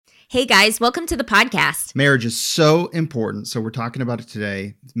Hey guys, welcome to the podcast. Marriage is so important, so we're talking about it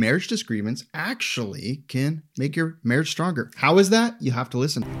today. Marriage disagreements actually can make your marriage stronger. How is that? You have to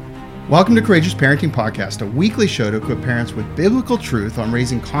listen. Welcome to Courageous Parenting Podcast, a weekly show to equip parents with biblical truth on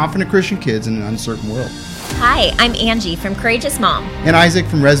raising confident Christian kids in an uncertain world. Hi, I'm Angie from Courageous Mom. And Isaac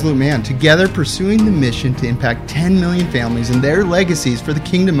from Resolute Man, together pursuing the mission to impact 10 million families and their legacies for the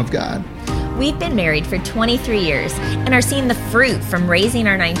kingdom of God. We've been married for 23 years and are seeing the fruit from raising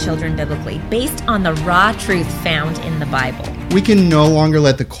our 9 children biblically based on the raw truth found in the Bible. We can no longer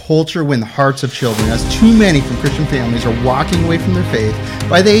let the culture win the hearts of children, as too many from Christian families are walking away from their faith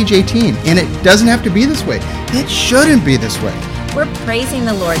by the age 18. And it doesn't have to be this way. It shouldn't be this way. We're praising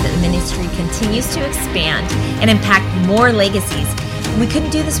the Lord that the ministry continues to expand and impact more legacies. We couldn't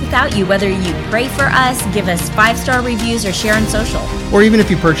do this without you, whether you pray for us, give us 5-star reviews, or share on social. Or even if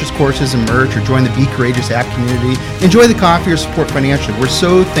you purchase courses and merch or join the Be Courageous app community, enjoy the coffee or support financially. We're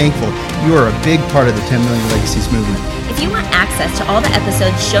so thankful you are a big part of the 10 Million Legacies movement. If you want access to all the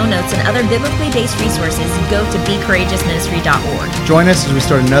episodes, show notes, and other biblically based resources, go to becourageousministry.org. Join us as we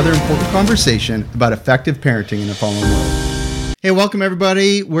start another important conversation about effective parenting in a fallen world. Hey, welcome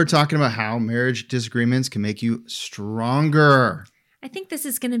everybody. We're talking about how marriage disagreements can make you stronger. I think this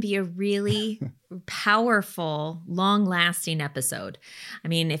is going to be a really powerful, long-lasting episode. I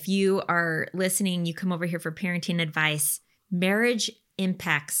mean, if you are listening, you come over here for parenting advice. Marriage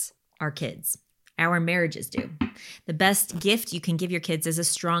impacts our kids. Our marriages do. The best gift you can give your kids is a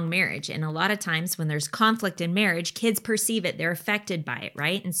strong marriage. And a lot of times when there's conflict in marriage, kids perceive it. They're affected by it,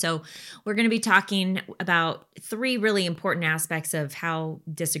 right? And so we're going to be talking about 3 really important aspects of how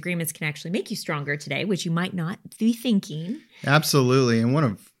disagreements can actually make you stronger today, which you might not be thinking. Absolutely. And one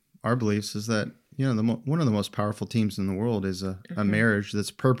of our beliefs is that, you know, one of the most powerful teams in the world is a marriage that's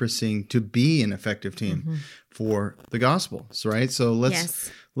purposing to be an effective team for the gospel. So, right? So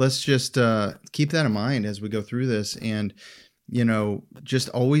let's just keep that in mind as we go through this. And, you know, just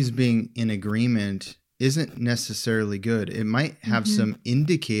always being in agreement isn't necessarily good. It might have some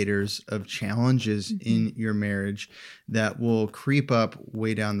indicators of challenges in your marriage that will creep up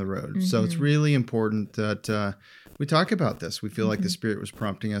way down the road. So it's really important that we talk about this. We feel like the Spirit was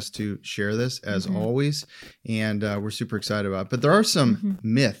prompting us to share this as always, and we're super excited about it. But there are some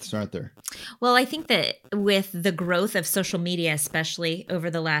myths, aren't there? Well, I think that with the growth of social media, especially over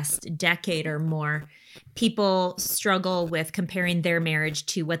the last decade or more, people struggle with comparing their marriage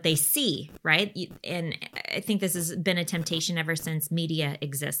to what they see, right? And I think this has been a temptation ever since media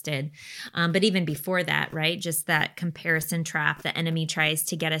existed. But even before that, right? Just that comparison trap, the enemy tries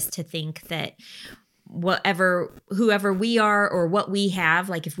to get us to think that whoever we are or what we have,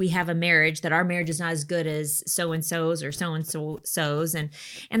 like if we have a marriage, that our marriage is not as good as so-and-so's or so-and-so's.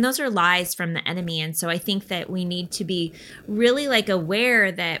 And those are lies from the enemy. And so I think that we need to be really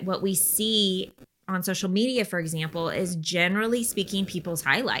aware that what we see on social media, for example, is generally speaking people's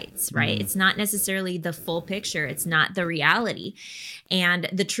highlights, right? It's not necessarily the full picture. It's not the reality. And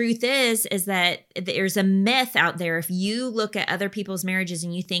the truth is that there's a myth out there. If you look at other people's marriages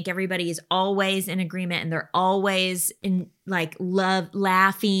and you think everybody is always in agreement and they're always in love,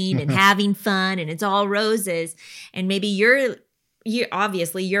 laughing and having fun and it's all roses, and maybe you're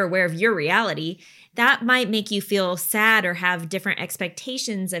obviously you're aware of your reality, that might make you feel sad or have different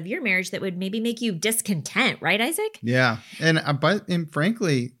expectations of your marriage that would maybe make you discontent, right, Isaac? Yeah. And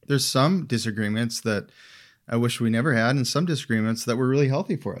frankly, there's some disagreements that I wish we never had, and some disagreements that were really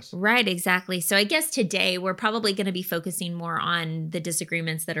healthy for us. Right, exactly. So I guess today we're probably going to be focusing more on the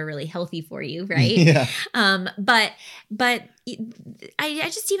disagreements that are really healthy for you, right? Yeah. But I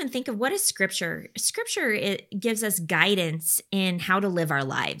just even think of what is Scripture. Scripture, it gives us guidance in how to live our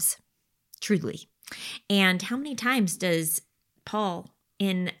lives, truly. And how many times does Paul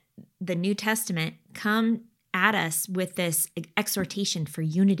in the New Testament come at us with this exhortation for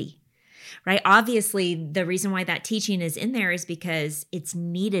unity, right? Obviously, the reason why that teaching is in there is because it's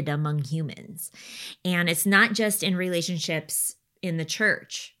needed among humans. And it's not just in relationships in the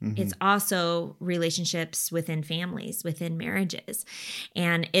church. It's also relationships within families, within marriages.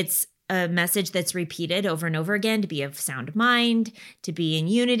 And it's a message that's repeated over and over again to be of sound mind, to be in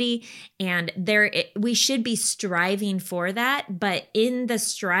unity. And we should be striving for that. But in the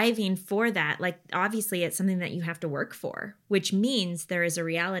striving for that, obviously it's something that you have to work for, which means there is a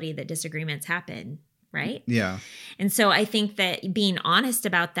reality that disagreements happen, right? Yeah. And so I think that being honest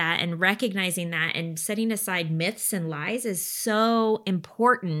about that and recognizing that and setting aside myths and lies is so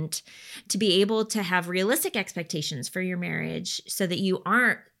important to be able to have realistic expectations for your marriage so that you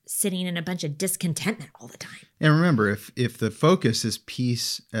aren't sitting in a bunch of discontentment all the time. And remember, if the focus is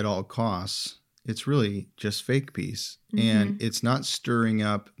peace at all costs, it's really just fake peace. And it's not stirring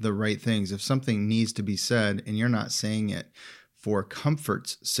up the right things. If something needs to be said and you're not saying it for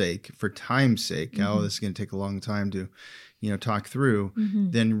comfort's sake, for time's sake, oh, this is going to take a long time to, talk through,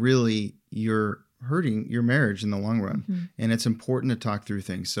 then really you're hurting your marriage in the long run. And it's important to talk through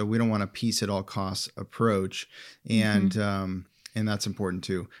things. So we don't want a peace at all costs approach. And that's important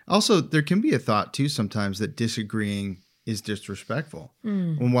too. Also, there can be a thought too sometimes that disagreeing is disrespectful.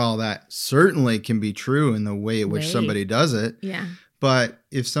 And while that certainly can be true in the way in which somebody does it, but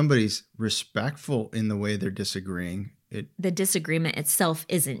if somebody's respectful in the way they're disagreeing, the disagreement itself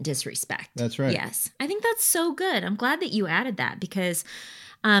isn't disrespect. That's right. Yes. I think that's so good. I'm glad that you added that because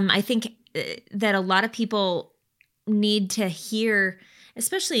I think that a lot of people need to hear,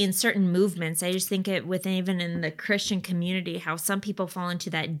 especially in certain movements. I just think it even in the Christian community, how some people fall into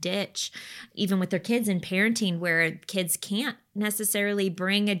that ditch, even with their kids in parenting, where kids can't necessarily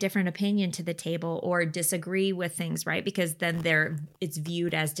bring a different opinion to the table or disagree with things, right? Because then it's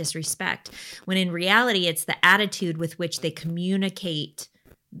viewed as disrespect. When in reality, it's the attitude with which they communicate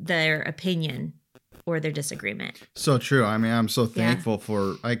their opinion or their disagreement. So true. I mean, I'm so thankful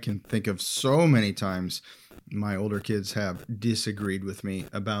I can think of so many times my older kids have disagreed with me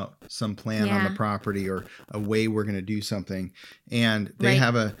about some plan on the property or a way we're going to do something. And they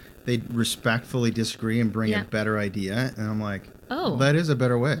they respectfully disagree and bring a better idea. And I'm like, oh, that is a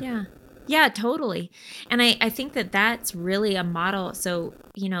better way. Yeah. Yeah, totally. And I think that that's really a model. So,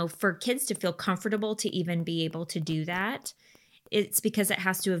 for kids to feel comfortable to even be able to do that, it's because it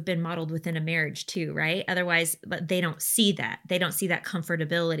has to have been modeled within a marriage too, right? Otherwise, they don't see that. They don't see that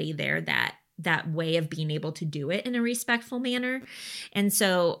comfortability there, that way of being able to do it in a respectful manner. And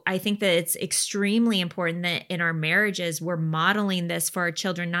so I think that it's extremely important that in our marriages, we're modeling this for our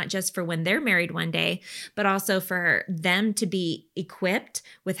children, not just for when they're married one day, but also for them to be equipped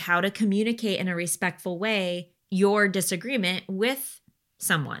with how to communicate in a respectful way your disagreement with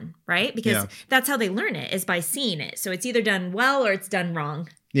someone, right? Because that's how they learn it, is by seeing it. So it's either done well or it's done wrong.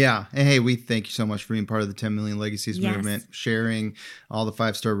 Yeah. And hey, we thank you so much for being part of the 10 Million Legacies movement, sharing all the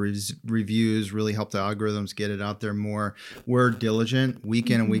 5-star reviews, really help the algorithms get it out there more. We're diligent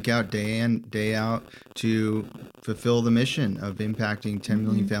week in and week out, day in, day out to fulfill the mission of impacting 10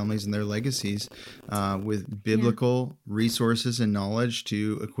 million families and their legacies with biblical resources and knowledge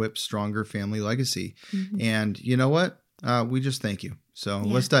to equip stronger family legacy. And you know what? We just thank you. So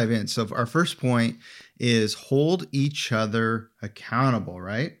let's dive in. So our first point is hold each other accountable,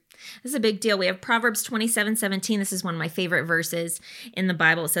 right? This is a big deal. We have Proverbs 27:17. This is one of my favorite verses in the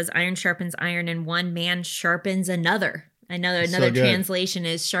Bible. It says, iron sharpens iron and one man sharpens another. Another translation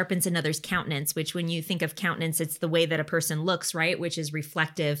is sharpens another's countenance, which when you think of countenance, it's the way that a person looks, right? Which is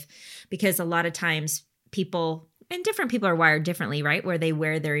reflective, because a lot of times and different people are wired differently, right? Where they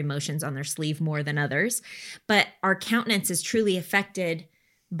wear their emotions on their sleeve more than others. But our countenance is truly affected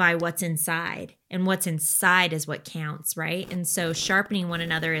by what's inside. And what's inside is what counts, right? And so sharpening one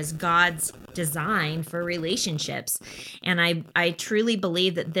another is God's design for relationships. And I truly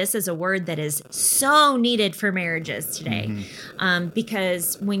believe that this is a word that is so needed for marriages today.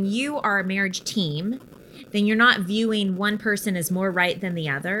 Because when you are a marriage team, then you're not viewing one person as more right than the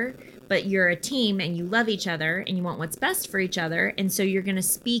other, but you're a team and you love each other and you want what's best for each other. And so you're going to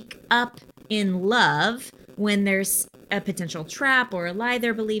speak up in love when there's a potential trap or a lie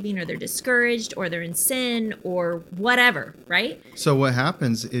they're believing, or they're discouraged, or they're in sin, or whatever, right? So what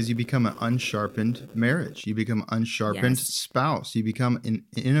happens is you become an unsharpened marriage. You become an unsharpened spouse. You become an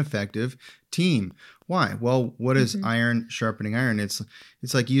ineffective team. Why? Well, what is iron sharpening iron? It's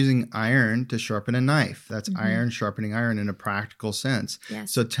like using iron to sharpen a knife. That's iron sharpening iron in a practical sense.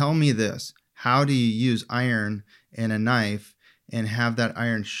 Yes. So tell me this. How do you use iron and a knife and have that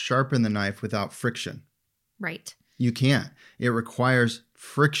iron sharpen the knife without friction? Right. You can't. It requires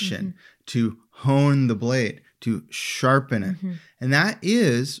friction to hone the blade, to sharpen it. And that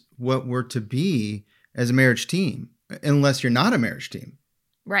is what we're to be as a marriage team, unless you're not a marriage team.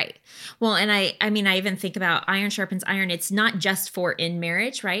 Right. Well, and I mean, I even think about iron sharpens iron. It's not just for in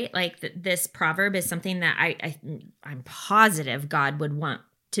marriage, right? Like this proverb is something that I'm positive God would want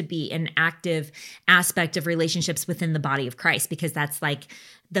to be an active aspect of relationships within the body of Christ, because that's like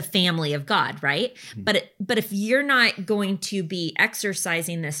the family of God, right? But if you're not going to be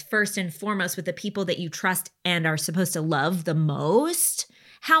exercising this first and foremost with the people that you trust and are supposed to love the most,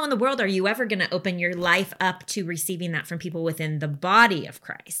 how in the world are you ever going to open your life up to receiving that from people within the body of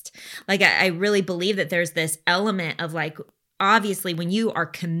Christ? Like, I really believe that there's this element of like, obviously when you are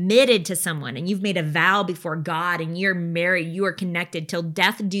committed to someone and you've made a vow before God and you're married, you are connected till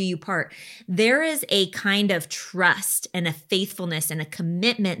death do you part. There is a kind of trust and a faithfulness and a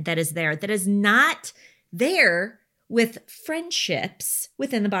commitment that is there that is not there with friendships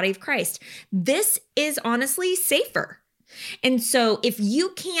within the body of Christ. This is honestly safer. And so if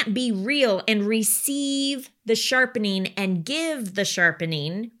you can't be real and receive the sharpening and give the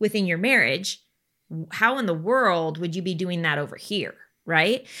sharpening within your marriage, how in the world would you be doing that over here?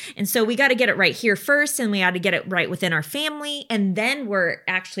 Right? And so we got to get it right here first, and we got to get it right within our family. And then we're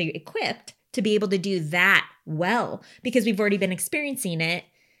actually equipped to be able to do that well, because we've already been experiencing it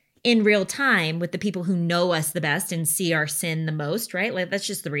in real time with the people who know us the best and see our sin the most, right? Like that's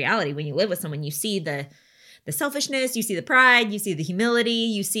just the reality. When you live with someone, you see the selfishness, you see the pride, you see the humility,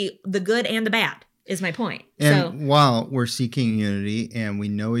 you see the good and the bad, is my point. And while we're seeking unity and we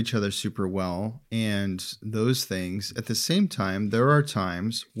know each other super well and those things, at the same time, there are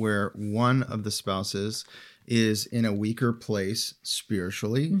times where one of the spouses is in a weaker place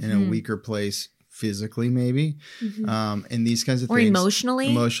spiritually, in a weaker place physically, maybe, and these kinds of or things.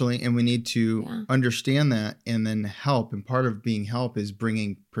 Emotionally. And we need to understand that and then help. And part of being help is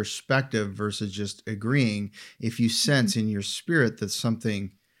bringing perspective versus just agreeing. If you sense in your spirit that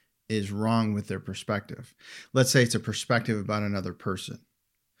something is wrong with their perspective, let's say it's a perspective about another person.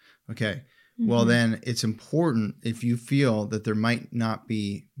 Okay. Well, then it's important if you feel that there might not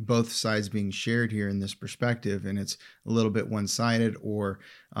be both sides being shared here in this perspective, and it's a little bit one-sided, or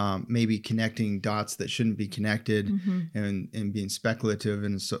maybe connecting dots that shouldn't be connected and being speculative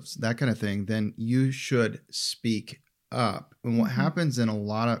and so that kind of thing, then you should speak up. And what happens in a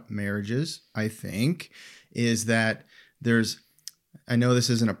lot of marriages, I think, is that I know this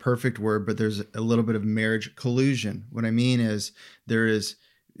isn't a perfect word, but there's a little bit of marriage collusion. What I mean is there is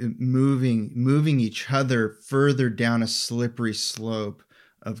moving each other further down a slippery slope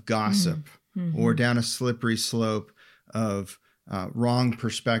of gossip or down a slippery slope of wrong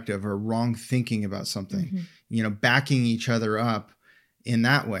perspective or wrong thinking about something, backing each other up in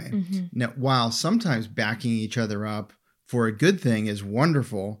that way. Now, while sometimes backing each other up for a good thing is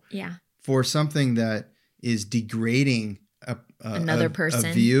wonderful, for something that is degrading another person,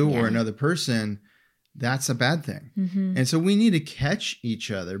 a view or another person, that's a bad thing. And so we need to catch each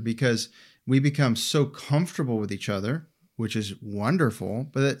other because we become so comfortable with each other, which is wonderful.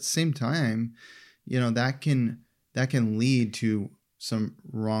 But at the same time, that can lead to some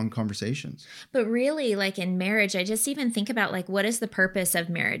wrong conversations. But really, like in marriage, I just even think about like, what is the purpose of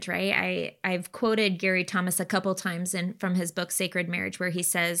marriage, right? I've quoted Gary Thomas a couple times from his book, Sacred Marriage, where he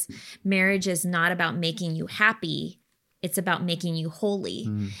says, marriage is not about making you happy. It's about making you holy.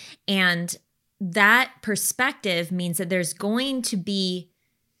 And that perspective means that there's going to be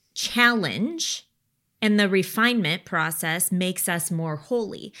challenge, and the refinement process makes us more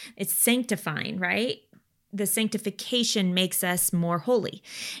holy. It's sanctifying, right? The sanctification makes us more holy.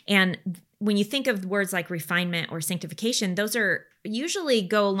 And when you think of words like refinement or sanctification, those are usually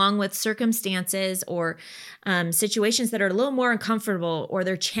go along with circumstances or situations that are a little more uncomfortable, or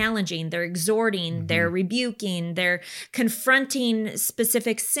they're challenging, they're exhorting, they're rebuking, they're confronting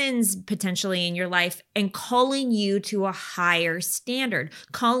specific sins potentially in your life and calling you to a higher standard,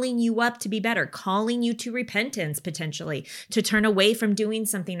 calling you up to be better, calling you to repentance potentially, to turn away from doing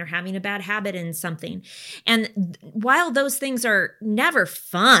something or having a bad habit in something. And while those things are never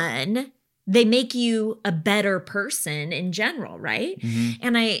fun, they make you a better person in general, right?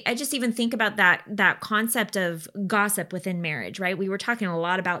 And I just even think about that concept of gossip within marriage, right? We were talking a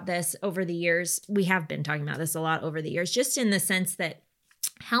lot about this over the years. We have been talking about this a lot over the years, just in the sense that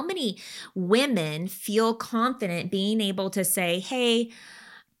how many women feel confident being able to say, hey,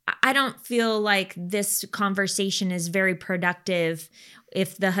 I don't feel like this conversation is very productive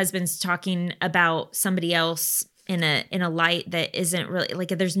if the husband's talking about somebody else in a light that isn't really like,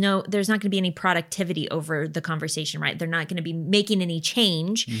 there's not going to be any productivity over the conversation, right? They're not going to be making any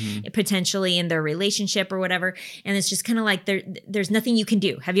change potentially in their relationship or whatever. And it's just kind of like there's nothing you can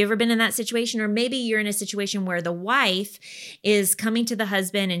do. Have you ever been in that situation? Or maybe you're in a situation where the wife is coming to the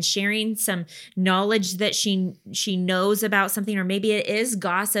husband and sharing some knowledge that she knows about something, or maybe it is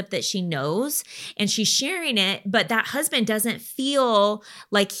gossip that she knows and she's sharing it, but that husband doesn't feel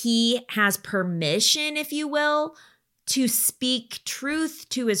like he has permission, if you will, to speak truth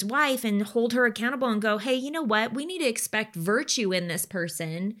to his wife and hold her accountable and go, hey, you know what? We need to expect virtue in this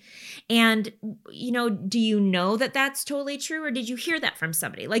person. And, do you know that that's totally true? Or did you hear that from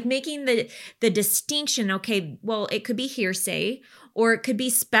somebody? Like making the distinction, okay, well, it could be hearsay or it could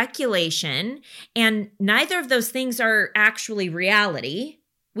be speculation. And neither of those things are actually reality.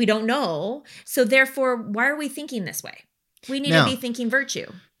 We don't know. So therefore, why are we thinking this way? We need to be thinking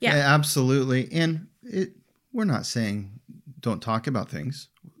virtue. Yeah, absolutely. And we're not saying don't talk about things.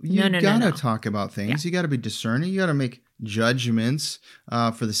 You No. gotta talk about things. Yeah. You gotta be discerning. You gotta make judgments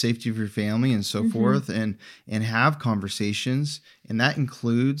for the safety of your family and so forth, and have conversations. And that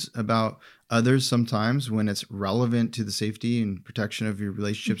includes about others sometimes when it's relevant to the safety and protection of your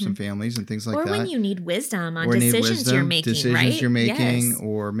relationships and families and things like that. Or when you need wisdom on decisions you're making, right? You're making, Yes.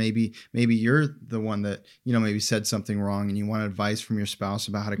 or maybe you're the one that, maybe said something wrong and you want advice from your spouse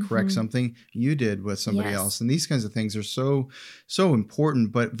about how to correct something you did with somebody else. And these kinds of things are so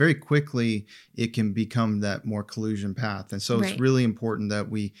important, but very quickly it can become that more collusion path. And so it's really important that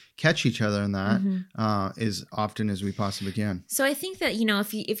we catch each other in that as often as we possibly can. So I think that,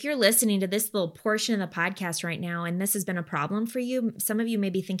 if you're listening to this little portion of the podcast right now, and this has been a problem for you, some of you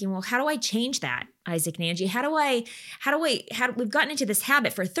may be thinking, well, how do I change that, Isaac and Angie? How do we've gotten into this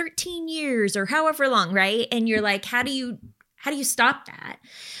habit for 13 years or however long, right? And you're like, how do you stop that?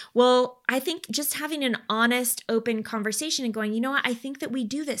 Well, I think just having an honest, open conversation and going, you know what, I think that we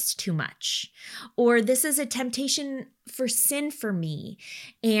do this too much, or this is a temptation for sin for me,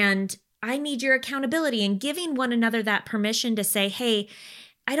 and I need your accountability, and giving one another that permission to say, hey,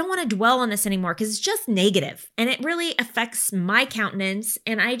 I don't want to dwell on this anymore because it's just negative and it really affects my countenance,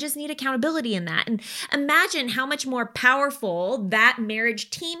 and I just need accountability in that. And imagine how much more powerful that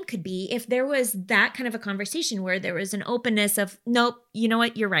marriage team could be if there was that kind of a conversation where there was an openness of, nope, you know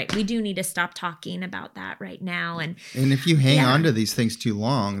what, you're right. We do need to stop talking about that right now. And if you hang on to these things too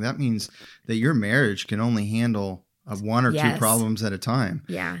long, that means that your marriage can only handle one or two problems at a time.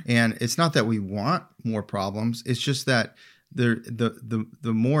 Yeah. And it's not that we want more problems. It's just that the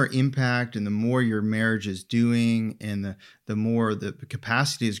more impact and the more your marriage is doing, and the more the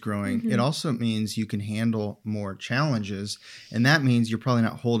capacity is growing, it also means you can handle more challenges. And that means you're probably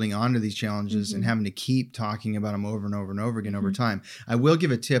not holding on to these challenges and having to keep talking about them over and over and over again over time. I will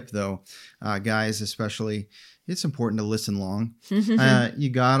give a tip though, guys, especially, it's important to listen long. You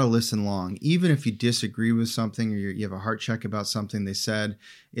got to listen long. Even if you disagree with something or you have a heart check about something they said,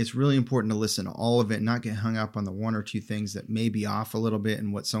 it's really important to listen to all of it and not get hung up on the one or two things that may be off a little bit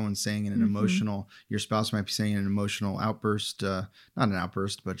and what someone's saying in an emotional, your spouse might be saying an emotional outburst, not an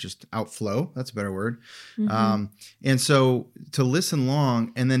outburst, but just outflow. That's a better word. And so to listen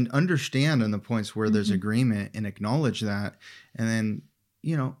long and then understand on the points where there's agreement and acknowledge that, and then,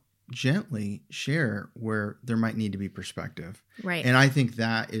 gently share where there might need to be perspective. Right. And I think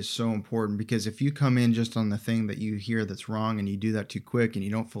that is so important, because if you come in just on the thing that you hear that's wrong and you do that too quick and you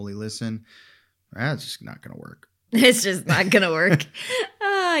don't fully listen, that's just not going to work. It's just not going to work.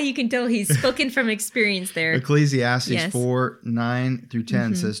 You can tell he's spoken from experience there. Ecclesiastes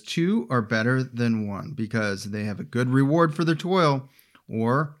 4:9-10 says, 2 are better than 1 because they have a good reward for their toil.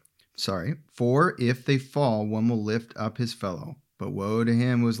 For if they fall, one will lift up his fellow. But woe to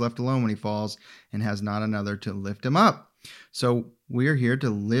him who is left alone when he falls and has not another to lift him up. So we're here to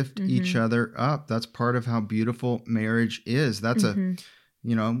lift each other up. That's part of how beautiful marriage is. That's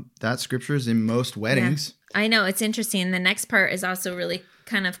that scripture is in most weddings. Yeah. I know, it's interesting. The next part is also really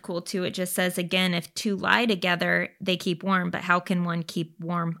kind of cool too. It just says, again, if two lie together, they keep warm, but how can one keep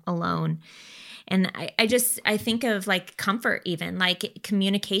warm alone? And I think of like comfort, even like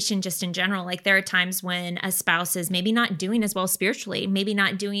communication just in general. Like there are times when a spouse is maybe not doing as well spiritually, maybe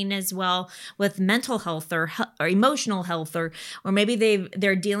not doing as well with mental health or emotional health, or maybe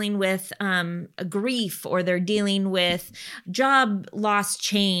they're dealing with grief, or they're dealing with job loss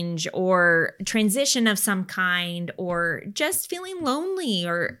change or transition of some kind, or just feeling lonely,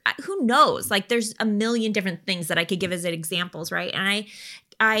 or who knows? Like there's a million different things that I could give as examples, right? And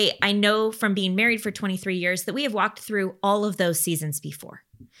I know from being married for 23 years that we have walked through all of those seasons before.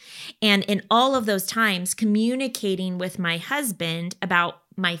 And in all of those times, communicating with my husband about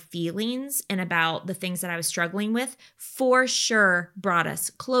my feelings and about the things that I was struggling with for sure brought us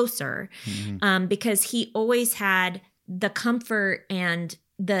closer, because he always had the comfort and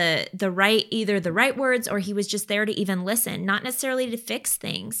the right words, or he was just there to even listen, not necessarily to fix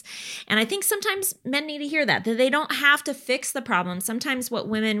things. And I think sometimes men need to hear that they don't have to fix the problem. Sometimes what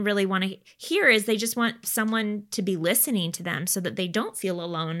women really want to hear is they just want someone to be listening to them so that they don't feel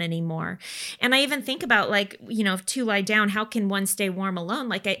alone anymore. And I even think about like, if two lie down, how can one stay warm alone?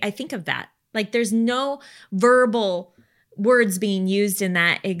 Like I think of that. Like there's no verbal words being used in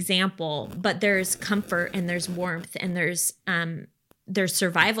that example, but there's comfort and there's warmth and there's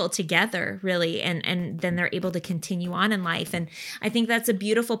survival together, really, and then they're able to continue on in life. And I think that's a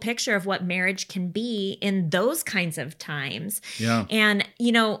beautiful picture of what marriage can be in those kinds of times. Yeah. And,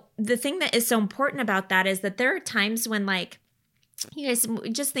 the thing that is so important about that is that there are times when, like, you guys,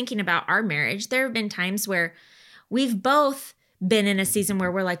 just thinking about our marriage, there have been times where we've both been in a season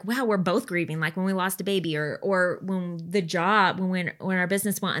where we're like, wow, we're both grieving, like when we lost a baby or when when our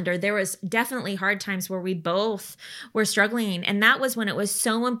business went under. There was definitely hard times where we both were struggling. And that was when it was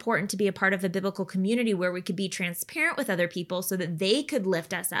so important to be a part of a biblical community where we could be transparent with other people so that they could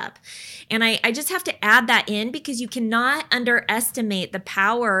lift us up. And I just have to add that in because you cannot underestimate the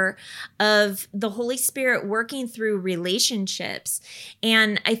power of the Holy Spirit working through relationships.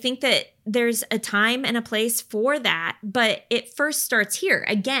 And I think that there's a time and a place for that, but it first starts here.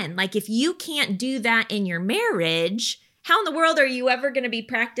 Again, like if you can't do that in your marriage, how in the world are you ever going to be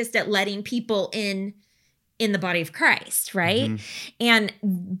practiced at letting people in the body of Christ, right? And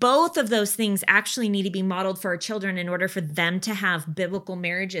both of those things actually need to be modeled for our children in order for them to have biblical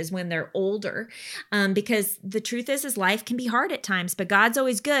marriages when they're older. Because the truth is life can be hard at times, but God's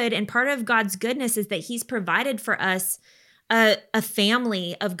always good. And part of God's goodness is that he's provided for us a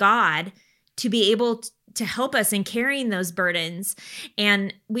family of God to be able to help us in carrying those burdens.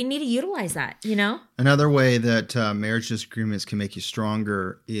 And we need to utilize that, you know? Another way that marriage disagreements can make you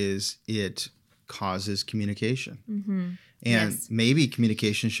stronger is it causes communication. And maybe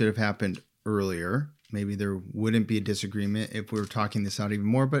communication should have happened earlier. Maybe there wouldn't be a disagreement if we were talking this out even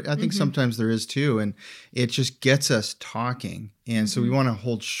more, but I think sometimes there is too. And it just gets us talking. And so we want to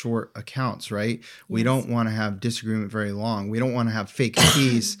hold short accounts, right? We don't want to have disagreement very long. We don't want to have fake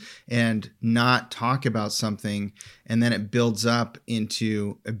peace and not talk about something. And then it builds up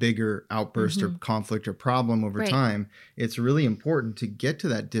into a bigger outburst or conflict or problem over time. It's really important to get to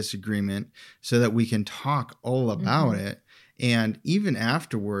that disagreement so that we can talk all about it. And even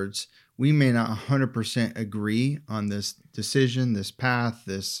afterwards, we may not 100% agree on this decision, this path,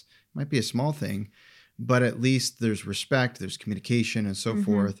 this might be a small thing, but at least there's respect, there's communication and so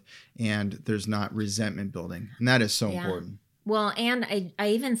forth, and there's not resentment building. And that is so important. Well, and I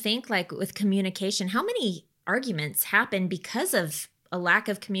even think like with communication, how many arguments happen because of a lack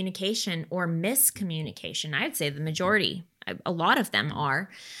of communication or miscommunication? I'd say the majority. A lot of them are,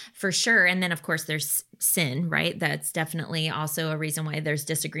 for sure. And then, of course, there's sin, right? That's definitely also a reason why there's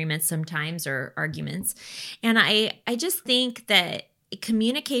disagreements sometimes or arguments. And I just think that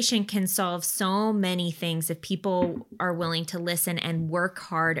communication can solve so many things if people are willing to listen and work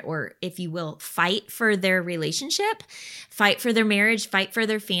hard, or if you will, fight for their relationship, fight for their marriage, fight for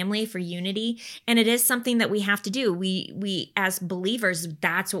their family, for unity. And it is something that we have to do. We as believers,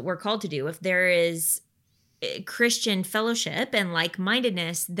 that's what we're called to do. If there is Christian fellowship and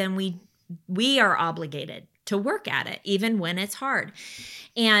like-mindedness, then we are obligated to work at it, even when it's hard.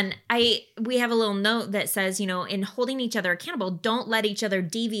 And we have a little note that says, you know, in holding each other accountable, don't let each other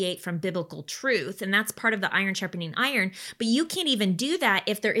deviate from biblical truth. And that's part of the iron sharpening iron. But you can't even do that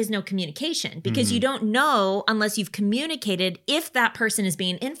if there is no communication, because you don't know unless you've communicated if that person is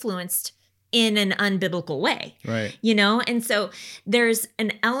being influenced in an unbiblical way, right? You know? And so there's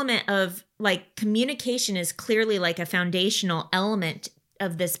an element of like communication is clearly like a foundational element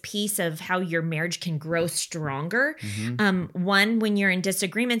of this piece of how your marriage can grow stronger. One, when you're in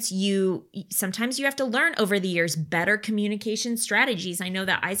disagreements, sometimes you have to learn over the years better communication strategies. I know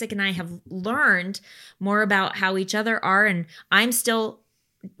that Isaac and I have learned more about how each other are, and I'm still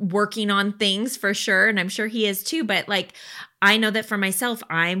working on things for sure. And I'm sure he is too. But like, I know that for myself,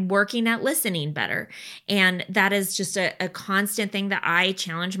 I'm working at listening better. And that is just a constant thing that I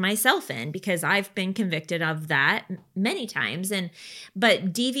challenge myself in, because I've been convicted of that many times.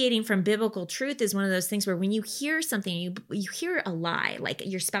 But deviating from biblical truth is one of those things where when you hear something, you hear a lie, like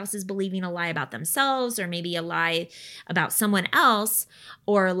your spouse is believing a lie about themselves, or maybe a lie about someone else,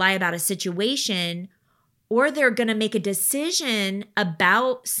 or a lie about a situation, or they're going to make a decision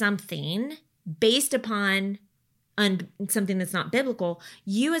about something based upon something that's not biblical.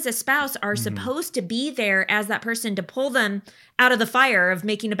 You as a spouse are supposed to be there as that person to pull them out of the fire of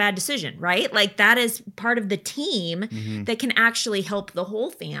making a bad decision, right? Like that is part of the team that can actually help the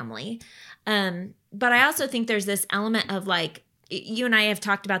whole family. But I also think there's this element of like, you and I have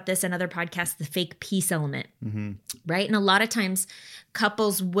talked about this in other podcasts, the fake peace element, right? And a lot of times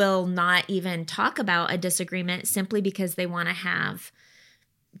couples will not even talk about a disagreement simply because they want to have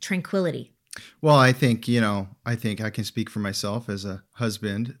tranquility. Well, I think I can speak for myself as a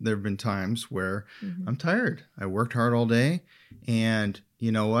husband. There have been times where I'm tired. I worked hard all day, and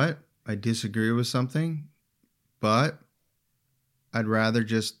you know what? I disagree with something, but I'd rather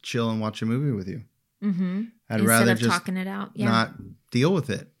just chill and watch a movie with you. I'd Instead rather of just talking it out, not deal with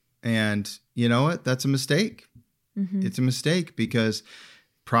it. And you know what? That's a mistake. It's a mistake because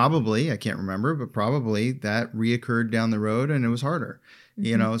probably, I can't remember, but probably that reoccurred down the road and it was harder.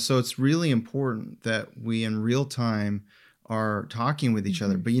 You know, so it's really important that we in real time are talking with each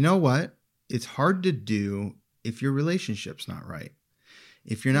other. But you know what? It's hard to do if your relationship's not right.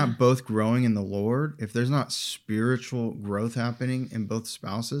 If you're not both growing in the Lord, if there's not spiritual growth happening in both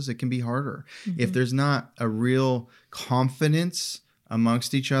spouses, it can be harder. If there's not a real confidence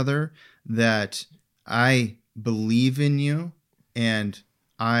amongst each other that I believe in you and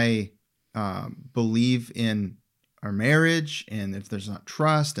I believe in our marriage, and if there's not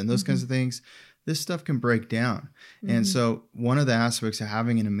trust and those kinds of things, this stuff can break down. And so one of the aspects of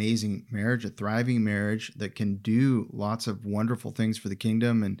having an amazing marriage, a thriving marriage that can do lots of wonderful things for the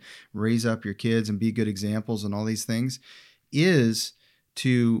kingdom and raise up your kids and be good examples and all these things, is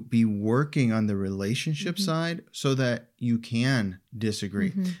to be working on the relationship side so that you can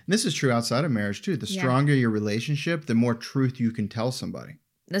disagree. And this is true outside of marriage too. The stronger your relationship, the more truth you can tell somebody.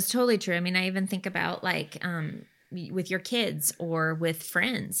 That's totally true. I mean, I even think about like with your kids or with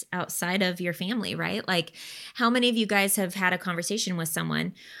friends outside of your family, right? Like how many of you guys have had a conversation with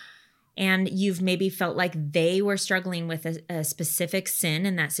someone and you've maybe felt like they were struggling with a specific sin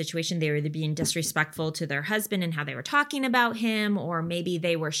in that situation? They were either being disrespectful to their husband and how they were talking about him, or maybe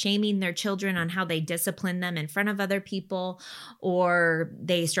they were shaming their children on how they discipline them in front of other people, or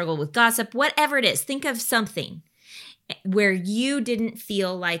they struggle with gossip, whatever it is. Think of something where you didn't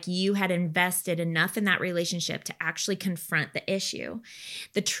feel like you had invested enough in that relationship to actually confront the issue.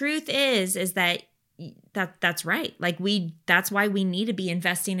 The truth is that's right. Like that's why we need to be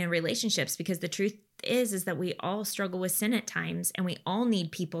investing in relationships, because the truth is that we all struggle with sin at times, and we all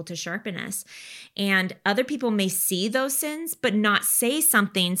need people to sharpen us. And other people may see those sins, but not say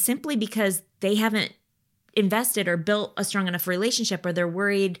something simply because they haven't invested or built a strong enough relationship, or they're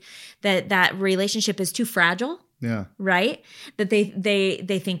worried that that relationship is too fragile. Yeah. Right? That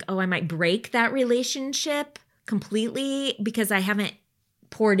they think, oh, I might break that relationship completely because I haven't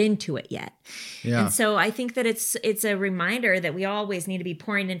poured into it yet. Yeah. And so I think that it's a reminder that we always need to be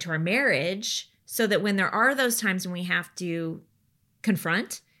pouring into our marriage, so that when there are those times when we have to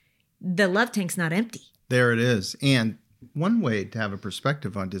confront, the love tank's not empty. There it is. And one way to have a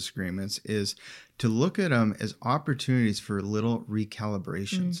perspective on disagreements is to look at them as opportunities for little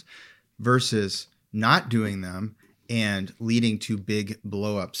recalibrations versus not doing them and leading to big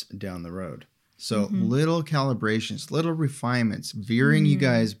blow-ups down the road. So little calibrations, little refinements, veering you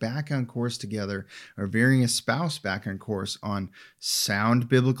guys back on course together, or veering a spouse back on course on sound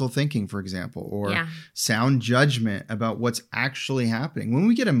biblical thinking, for example, or sound judgment about what's actually happening. When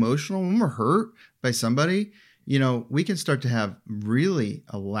we get emotional, when we're hurt by somebody, we can start to have really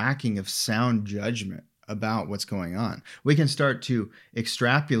a lacking of sound judgment about what's going on. We can start to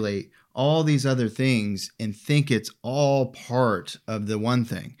extrapolate all these other things and think it's all part of the one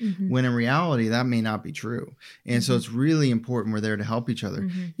thing, when in reality that may not be true. And so it's really important we're there to help each other.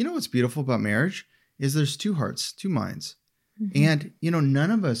 You know what's beautiful about marriage is there's two hearts, two minds. And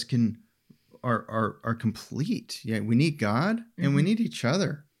none of us are complete. Yeah, we need God and we need each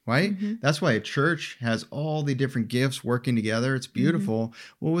other. Right? That's why a church has all the different gifts working together. It's beautiful.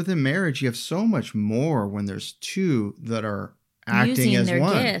 Well, within marriage, you have so much more when there's two that are acting as one.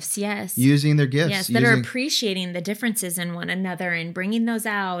 Using their gifts, yes. Using their gifts. Yes, that are appreciating the differences in one another and bringing those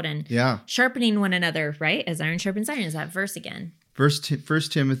out and sharpening one another, right? As iron sharpens iron, is that verse again. First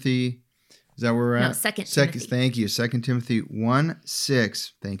Timothy, is that where we're at? No, Second Timothy. Thank you. 2 Timothy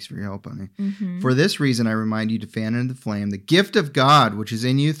 1:6. Thanks for your help, honey. For this reason, I remind you to fan into the flame the gift of God, which is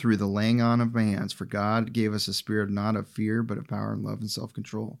in you through the laying on of my hands. For God gave us a spirit not of fear, but of power and love and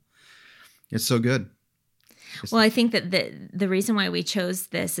self-control. It's so good. Well, I think that the reason why we chose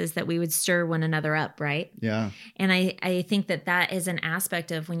this is that we would stir one another up, right? Yeah. And I think that is an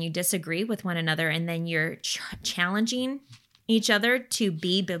aspect of when you disagree with one another and then you're challenging each other to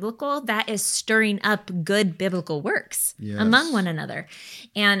be biblical, that is stirring up good biblical works among one another.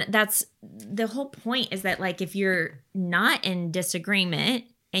 And that's the whole point, is that like if you're not in disagreement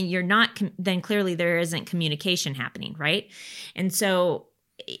and you're not, then clearly there isn't communication happening, right? And so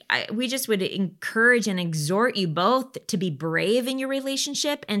we just would encourage and exhort you both to be brave in your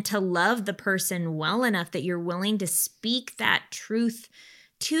relationship and to love the person well enough that you're willing to speak that truth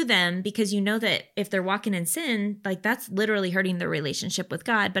to them, because you know that if they're walking in sin, like that's literally hurting their relationship with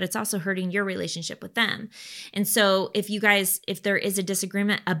God, but it's also hurting your relationship with them. And so if there is a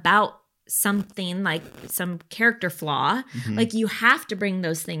disagreement about something like some character flaw, like you have to bring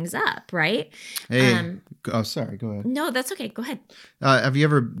those things up, right? Hey, sorry, go ahead. No, that's okay. Go ahead. Have you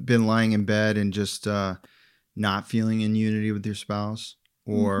ever been lying in bed and just not feeling in unity with your spouse,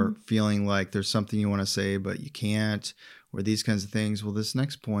 or feeling like there's something you want to say, but you can't, or these kinds of things? Well, this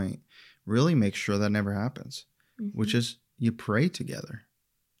next point really makes sure that never happens, which is you pray together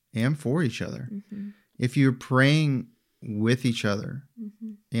and for each other. If you're praying with each other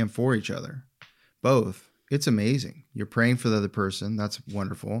and for each other, both, it's amazing. You're praying for the other person. That's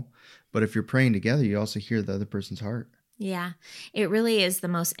wonderful. But if you're praying together, you also hear the other person's heart. Yeah, it really is the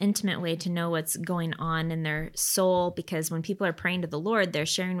most intimate way to know what's going on in their soul, because when people are praying to the Lord, they're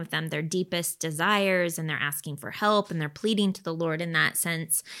sharing with them their deepest desires, and they're asking for help, and they're pleading to the Lord in that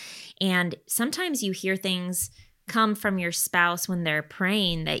sense. And sometimes you hear things come from your spouse when they're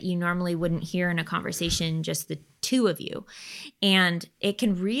praying that you normally wouldn't hear in a conversation, just the two of you. And it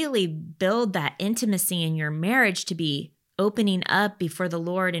can really build that intimacy in your marriage to be opening up before the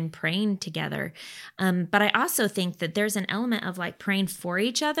Lord and praying together. But I also think that there's an element of like praying for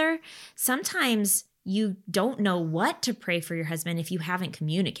each other. Sometimes you don't know what to pray for your husband if you haven't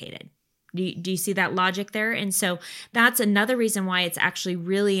communicated. Do you see that logic there? And so that's another reason why it's actually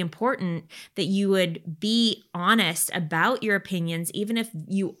really important that you would be honest about your opinions, even if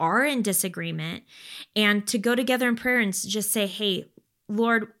you are in disagreement, and to go together in prayer and just say, hey,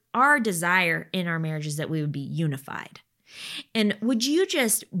 Lord, our desire in our marriage is that we would be unified. And would you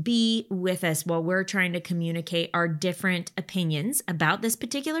just be with us while we're trying to communicate our different opinions about this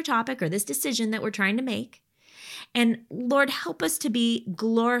particular topic or this decision that we're trying to make? And Lord, help us to be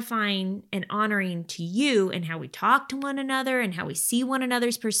glorifying and honoring to you in how we talk to one another and how we see one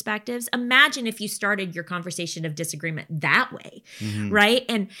another's perspectives. Imagine if you started your conversation of disagreement that way, right?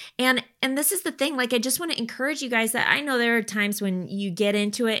 And this is the thing, like, I just want to encourage you guys that I know there are times when you get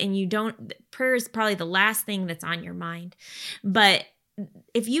into it and prayer is probably the last thing that's on your mind. But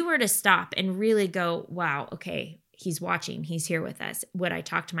if you were to stop and really go, wow, okay, he's watching, he's here with us. Would I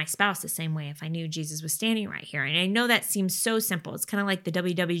talk to my spouse the same way if I knew Jesus was standing right here? And I know that seems so simple. It's kind of like the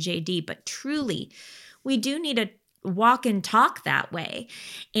WWJD, but truly, we do need to walk and talk that way.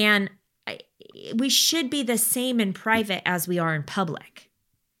 And we should be the same in private as we are in public.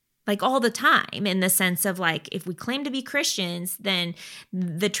 Like all the time, in the sense of like, if we claim to be Christians, then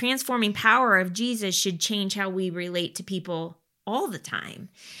the transforming power of Jesus should change how we relate to people all the time.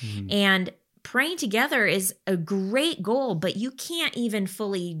 And praying together is a great goal, but you can't even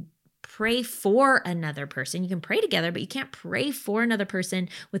fully pray for another person. You can pray together, but you can't pray for another person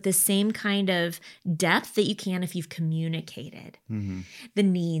with the same kind of depth that you can if you've communicated the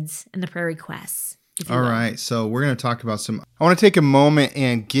needs and the prayer requests. All right. So we're going to talk about I want to take a moment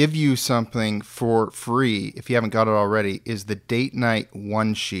and give you something for free, if you haven't got it already, is the Date Night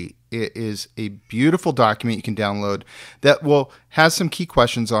One Sheet. It is a beautiful document you can download that has some key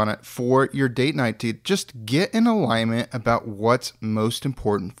questions on it for your date night to just get in alignment about what's most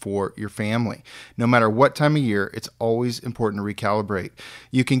important for your family. No matter what time of year, it's always important to recalibrate.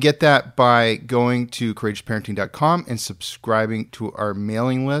 You can get that by going to courageousparenting.com and subscribing to our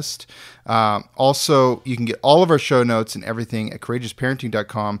mailing list. Also, you can get all of our show notes and everything at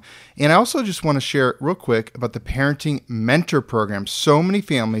courageousparenting.com. And I also just want to share real quick about the Parenting Mentor Program. So many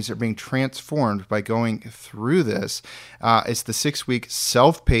families are being transformed by going through this. It's the 6-week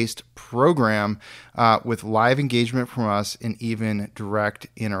self-paced program with live engagement from us and even direct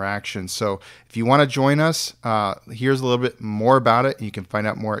interaction. So if you want to join us, here's a little bit more about it. And you can find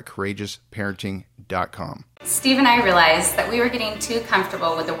out more at courageousparenting.com. Steve and I realized that we were getting too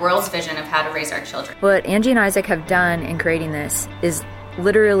comfortable with the world's vision of how to raise our children. What Angie and Isaac have done in creating this is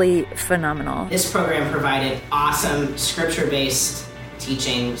literally phenomenal. This program provided awesome scripture-based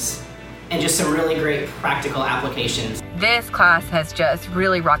teachings and just some really great practical applications. This class has just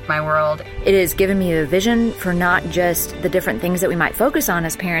really rocked my world. It has given me a vision for not just the different things that we might focus on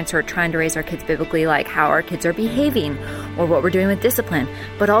as parents who are trying to raise our kids biblically, like how our kids are behaving or what we're doing with discipline,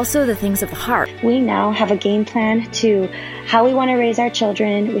 but also the things of the heart. We now have a game plan to how we want to raise our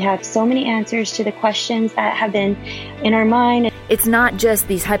children. We have so many answers to the questions that have been in our mind. It's not just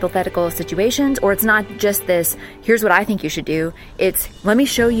these hypothetical situations, or it's not just this, here's what I think you should do. It's, let me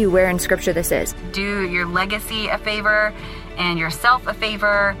show you where in Scripture this is. Do your legacy a favor and yourself a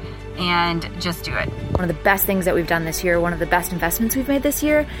favor and just do it. One of the best things that we've done this year, one of the best investments we've made this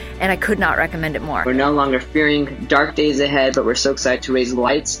year, and I could not recommend it more. We're no longer fearing dark days ahead, but we're so excited to raise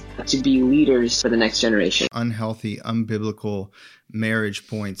lights, to be leaders for the next generation. Unhealthy, unbiblical marriage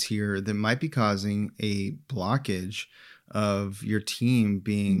points here that might be causing a blockage of your team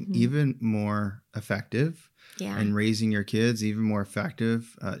being even more effective and raising your kids even more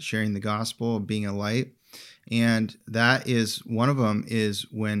effective, sharing the gospel, being a light. And that is one of them is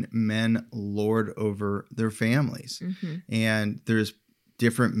when men lord over their families. And there's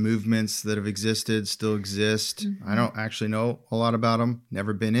different movements that have existed, still exist. I don't actually know a lot about them,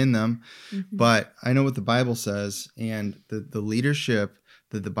 never been in them, but I know what the Bible says, and the leadership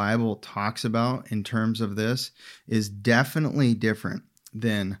that the Bible talks about in terms of this is definitely different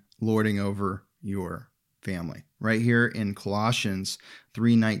than lording over your family. Right here in Colossians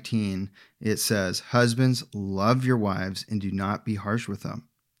 3:19, it says, "Husbands, love your wives and do not be harsh with them."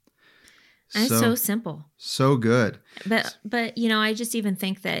 And it's so simple. So good. But I just even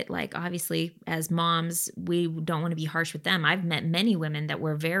think that, like, obviously as moms, we don't want to be harsh with them. I've met many women that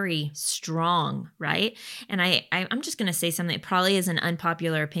were very strong, right? And I'm just going to say something that probably is an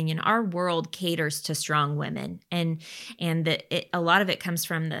unpopular opinion. Our world caters to strong women, and a lot of it comes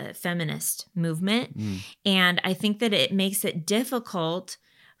from the feminist movement. And I think that it makes it difficult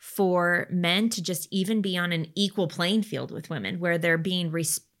for men to just even be on an equal playing field with women, where they're being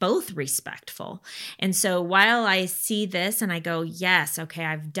both respectful. And so while I see this and I go, yes, okay,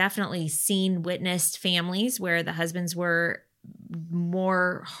 I've definitely witnessed families where the husbands were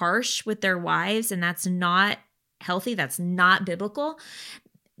more harsh with their wives, and that's not healthy. That's not biblical.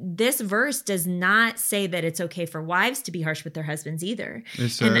 This verse does not say that it's okay for wives to be harsh with their husbands either. It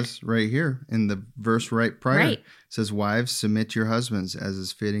says right here in the verse right prior, it says, "Wives, submit to your husbands as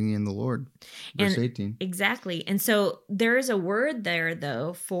is fitting in the Lord." Verse 18. Exactly. And so there is a word there,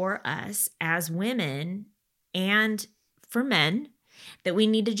 though, for us as women and for men, that we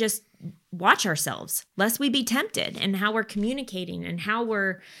need to just watch ourselves lest we be tempted, and how we're communicating and how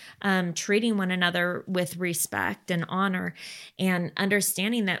we're treating one another with respect and honor, and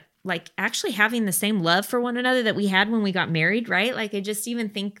understanding that, like, actually having the same love for one another that we had when we got married, right? Like, I just even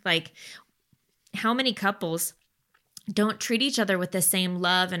think, like, how many couples don't treat each other with the same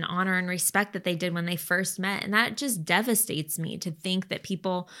love and honor and respect that they did when they first met. And that just devastates me to think that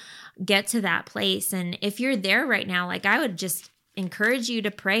people get to that place. And if you're there right now, like, I would just encourage you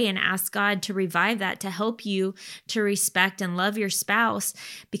to pray and ask God to revive that, to help you to respect and love your spouse,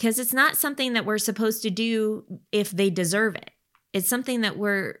 because it's not something that we're supposed to do if they deserve it. It's something that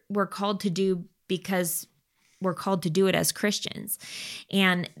we're called to do because we're called to do it as Christians.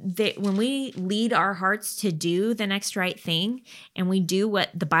 And when we lead our hearts to do the next right thing, and we do what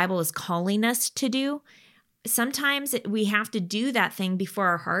the Bible is calling us to do, sometimes we have to do that thing before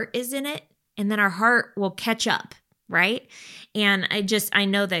our heart is in it, and then our heart will catch up. Right? And I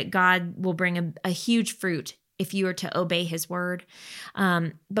know that God will bring a huge fruit if you are to obey his word.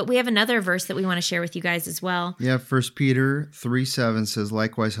 But we have another verse that we want to share with you guys as well. Yeah, 1 Peter 3:7 says,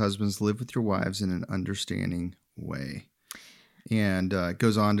 "Likewise, husbands, live with your wives in an understanding way." And it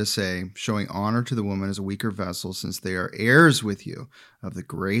goes on to say, "Showing honor to the woman as a weaker vessel, since they are heirs with you of the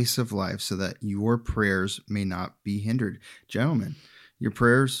grace of life, so that your prayers may not be hindered." Gentlemen, your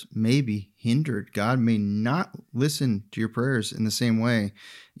prayers may be hindered. God may not listen to your prayers in the same way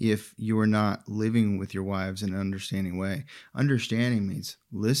if you are not living with your wives in an understanding way. Understanding means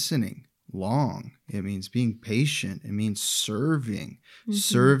listening long. It means being patient. It means serving,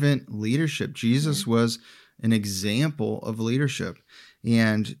 servant leadership. Jesus was an example of leadership,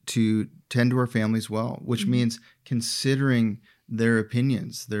 and to tend to our families well, which means considering their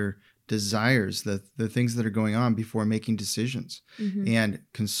opinions, their desires, the things that are going on before making decisions, and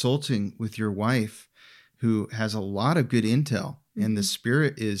consulting with your wife, who has a lot of good intel, and the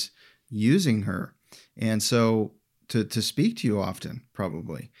Spirit is using her. And so to speak to you often,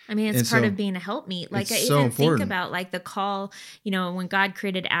 probably. I mean, it's part of being a helpmeet. Like, I even think about, like, the call, when God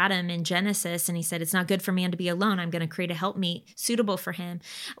created Adam in Genesis, and he said, "It's not good for man to be alone. I'm going to create a helpmeet suitable for him."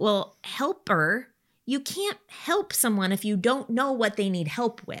 Well, helper, you can't help someone if you don't know what they need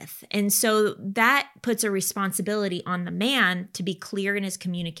help with. And so that puts a responsibility on the man to be clear in his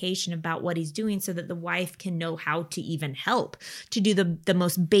communication about what he's doing, so that the wife can know how to even help, to do the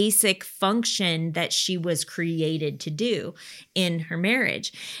most basic function that she was created to do in her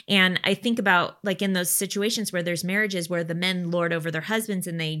marriage. And I think about, like, in those situations where there's marriages where the men lord over their husbands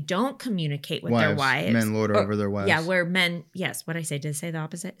and they don't communicate with their wives. Men lord over their wives. Yeah, where men, yes, what did I say? Did I say the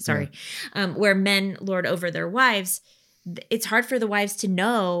opposite? Sorry. Yeah. Where men lord over their wives, it's hard for the wives to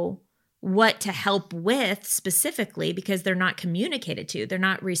know what to help with specifically, because they're not communicated to. They're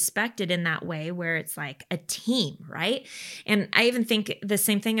not respected in that way where it's like a team, right? And I even think the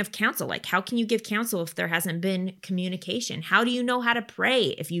same thing of counsel. Like, how can you give counsel if there hasn't been communication? How do you know how to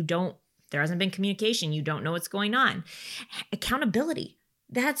pray if there hasn't been communication? You don't know what's going on. Accountability.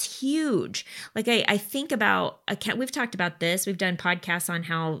 That's huge. Like, I think about, we've talked about this. We've done podcasts on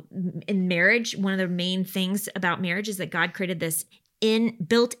how in marriage, one of the main things about marriage is that God created this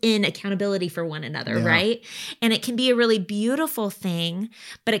built-in accountability for one another, right? And it can be a really beautiful thing,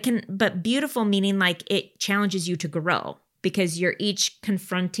 but beautiful meaning, like, it challenges you to grow, because you're each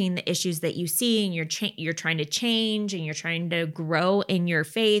confronting the issues that you see, and you're trying to change, and you're trying to grow in your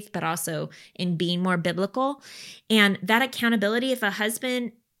faith, but also in being more biblical. And that accountability, if a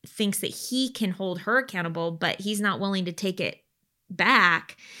husband thinks that he can hold her accountable, but he's not willing to take it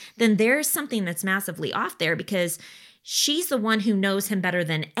back, then there's something that's massively off there, because she's the one who knows him better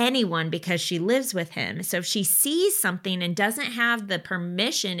than anyone because she lives with him. So if she sees something and doesn't have the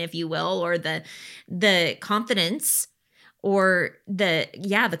permission, if you will, or the confidence, or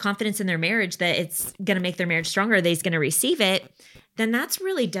the confidence in their marriage that it's going to make their marriage stronger, that he's going to receive it, then that's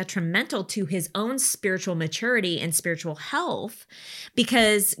really detrimental to his own spiritual maturity and spiritual health,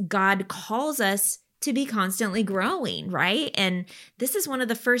 because God calls us to be constantly growing, right? And this is one of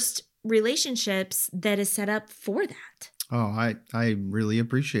the first relationships that is set up for that. Oh, I really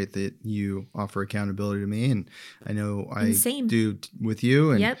appreciate that you offer accountability to me, and I know I do with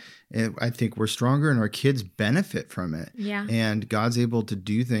you, and I think we're stronger, and our kids benefit from it. Yeah. And God's able to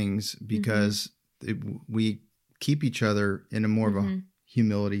do things because we keep each other in a more of a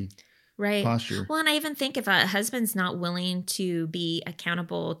humility posture. Well, and I even think if a husband's not willing to be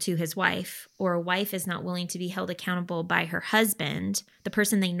accountable to his wife, or a wife is not willing to be held accountable by her husband, the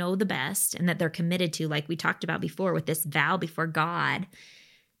person they know the best and that they're committed to, like we talked about before with this vow before God,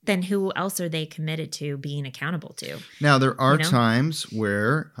 then who else are they committed to being accountable to? Now, there are times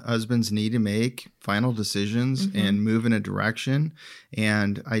where husbands need to make final decisions and move in a direction.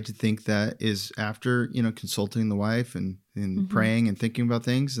 And I think that is after, consulting the wife and praying and thinking about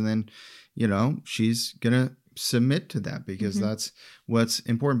things. And then, she's going to submit to that because that's what's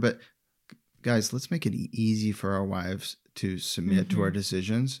important. But guys, let's make it easy for our wives to submit to our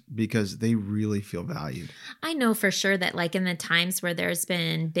decisions, because they really feel valued. I know for sure that like in the times where there's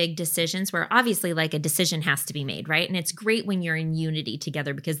been big decisions where obviously like a decision has to be made, right? And it's great when you're in unity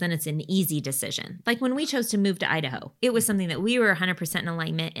together, because then it's an easy decision. Like when we chose to move to Idaho, it was something that we were 100% in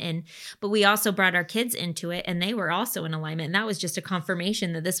alignment in, but we also brought our kids into it and they were also in alignment. And that was just a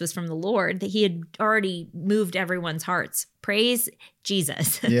confirmation that this was from the Lord, that he had already moved everyone's hearts. Praise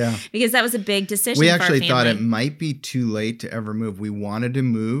Jesus. Yeah. Because that was a big decision. We for actually our thought family. it might be too late to ever move. We wanted to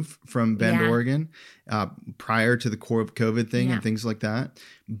move from Bend, Oregon, prior to the COVID thing and things like that.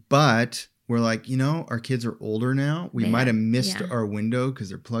 But we're like, our kids are older now. We might have missed our window because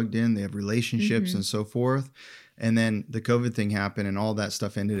they're plugged in. They have relationships and so forth. And then the COVID thing happened and all that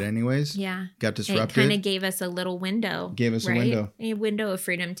stuff ended anyways. Yeah. Got disrupted. It kind of gave us a little window. A window of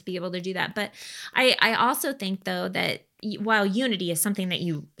freedom to be able to do that. But I also think, though, that while unity is something that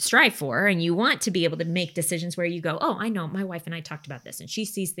you strive for and you want to be able to make decisions where you go, oh, I know my wife and I talked about this and she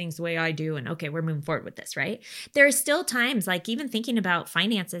sees things the way I do. And okay, we're moving forward with this, right? There are still times like even thinking about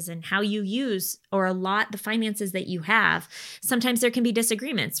finances and how you use or allot the finances that you have. Sometimes there can be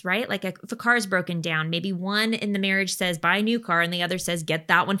disagreements, right? Like if a car is broken down, maybe one in the marriage says buy a new car and the other says get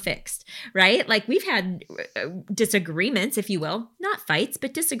that one fixed, right? Like we've had disagreements, if you will, not fights,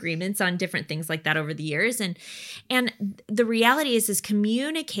 but disagreements on different things like that over the years. And the reality is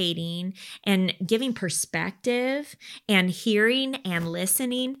communicating and giving perspective and hearing and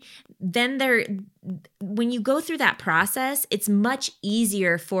listening. Then when you go through that process, it's much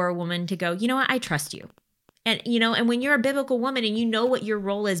easier for a woman to go, you know what, I trust you. And, and when you're a biblical woman and you know what your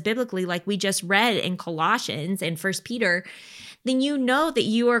role is biblically, like we just read in Colossians and 1 Peter, then you know that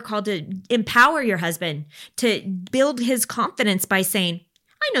you are called to empower your husband to build his confidence by saying,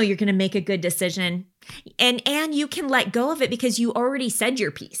 I know you're going to make a good decision. And you can let go of it because you already said your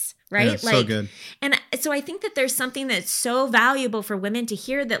piece, right? Yeah, so good. And so I think that there's something that's so valuable for women to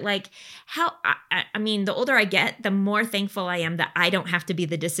hear, that like the older I get, the more thankful I am that I don't have to be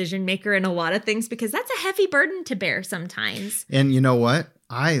the decision maker in a lot of things, because that's a heavy burden to bear sometimes. And you know what?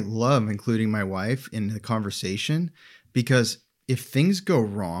 I love including my wife in the conversation, because if things go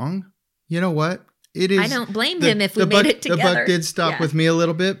wrong, you know what? It is. I don't blame him if we made it together. The buck did stop with me a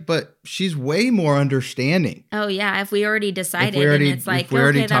little bit, but she's way more understanding. Oh yeah, if we already decided, and it's like,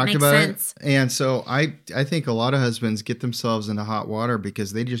 okay, that makes sense. And so I think a lot of husbands get themselves into hot water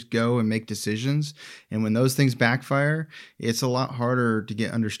because they just go and make decisions, and when those things backfire, it's a lot harder to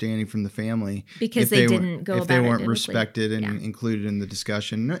get understanding from the family because they didn't go if about they it weren't biblically. Respected and included in the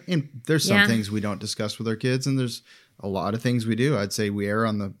discussion. And there's some things we don't discuss with our kids, and there's a lot of things we do. I'd say we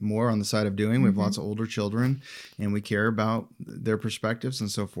err more on the side of doing. We have lots of older children and we care about their perspectives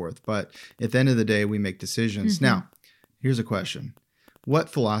and so forth. But at the end of the day, we make decisions. Now, here's a question. What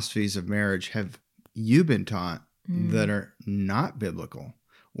philosophies of marriage have you been taught that are not biblical,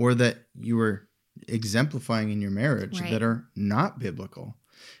 or that you are exemplifying in your marriage that are not biblical?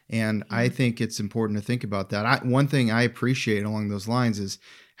 And I think it's important to think about that. One thing I appreciate along those lines is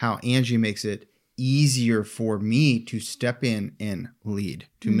how Angie makes it easier for me to step in and lead,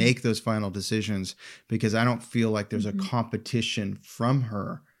 to make those final decisions, because I don't feel like there's a competition from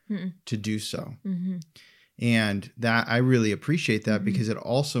her to do so. And that I really appreciate that, because it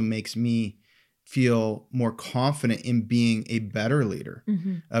also makes me feel more confident in being a better leader,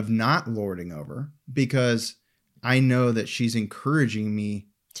 of not lording over, because I know that she's encouraging me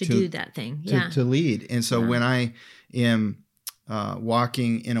to do that thing, to lead. And so when I am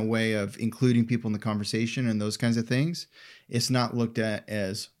walking in a way of including people in the conversation and those kinds of things, it's not looked at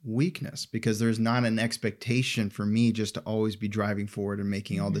as weakness, because there's not an expectation for me just to always be driving forward and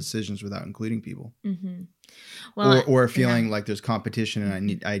making all decisions without including people. Well, or feeling like there's competition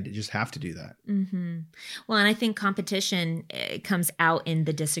and I just have to do that. Well, and I think competition comes out in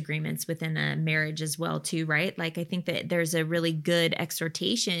the disagreements within a marriage as well too, right? Like, I think that there's a really good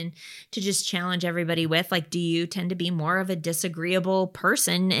exhortation to just challenge everybody with, like, do you tend to be more of a disagreeable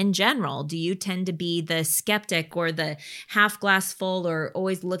person in general? Do you tend to be the skeptic or the half glass full, or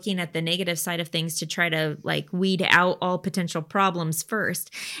always looking at the negative side of things to try to like weed out all potential problems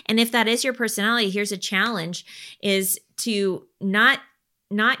first? And if that is your personality, here's a challenge, is to not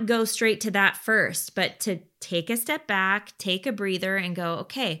go straight to that first, but to take a step back, take a breather and go,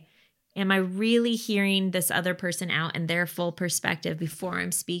 okay, am I really hearing this other person out and their full perspective before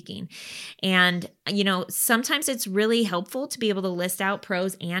I'm speaking? And, you know, sometimes it's really helpful to be able to list out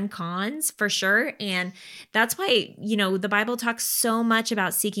pros and cons for sure. And that's why, you know, the Bible talks so much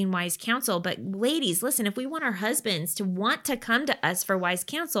about seeking wise counsel. But ladies, listen, if we want our husbands to want to come to us for wise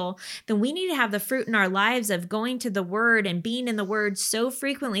counsel, then we need to have the fruit in our lives of going to the Word and being in the Word so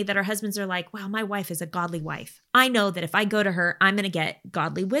frequently that our husbands are like, wow, my wife is a godly wife. I know that if I go to her, I'm going to get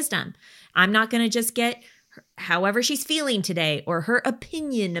godly wisdom. I'm not going to just get however she's feeling today or her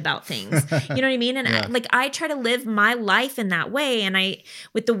opinion about things. You know what I mean? And I try to live my life in that way. And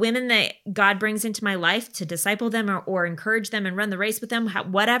with the women that God brings into my life to disciple them or encourage them and run the race with them,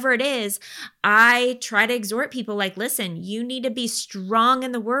 whatever it is, I try to exhort people like, listen, you need to be strong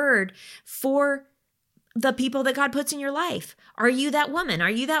in the Word for the people that God puts in your life. Are you that woman?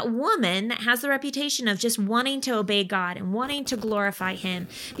 Are you that woman that has the reputation of just wanting to obey God and wanting to glorify Him?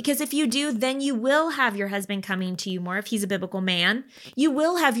 Because if you do, then you will have your husband coming to you more if he's a biblical man. You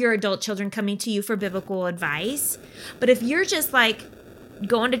will have your adult children coming to you for biblical advice. But if you're just like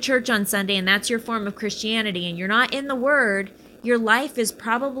going to church on Sunday and that's your form of Christianity and you're not in the Word, your life is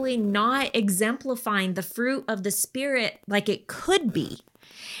probably not exemplifying the fruit of the Spirit like it could be.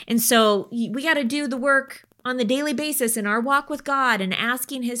 And so we got to do the work on the daily basis in our walk with God and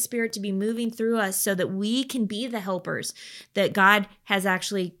asking His Spirit to be moving through us so that we can be the helpers that God has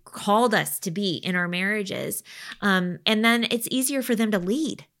actually called us to be in our marriages. And then it's easier for them to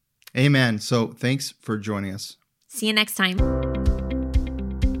lead. Amen. So thanks for joining us. See you next time.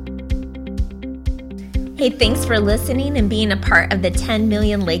 Hey, thanks for listening and being a part of the 10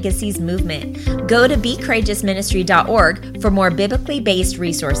 Million Legacies movement. Go to becourageousministry.org for more biblically based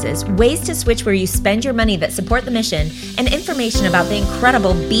resources, ways to switch where you spend your money that support the mission, and information about the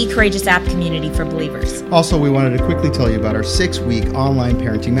incredible Be Courageous app community for believers. Also, we wanted to quickly tell you about our 6-week online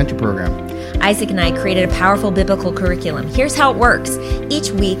parenting mentor program. Isaac and I created a powerful biblical curriculum. Here's how it works.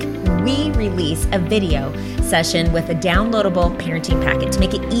 Each week, we release a video session with a downloadable parenting packet to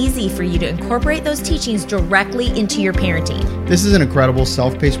make it easy for you to incorporate those teachings directly into your parenting. This is an incredible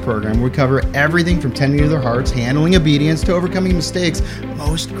self-paced program where we cover everything from tending to their hearts, handling obedience, to overcoming mistakes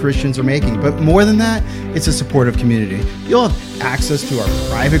most Christians are making. But more than that, it's a supportive community. You'll have access to our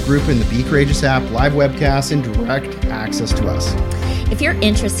private group in the Be Courageous app, live webcasts, and direct access to us. If you're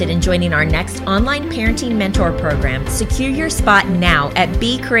interested in joining our next online parenting mentor program, secure your spot now at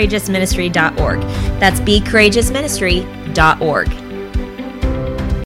becourageousministry.org. That's becourageousministry.org.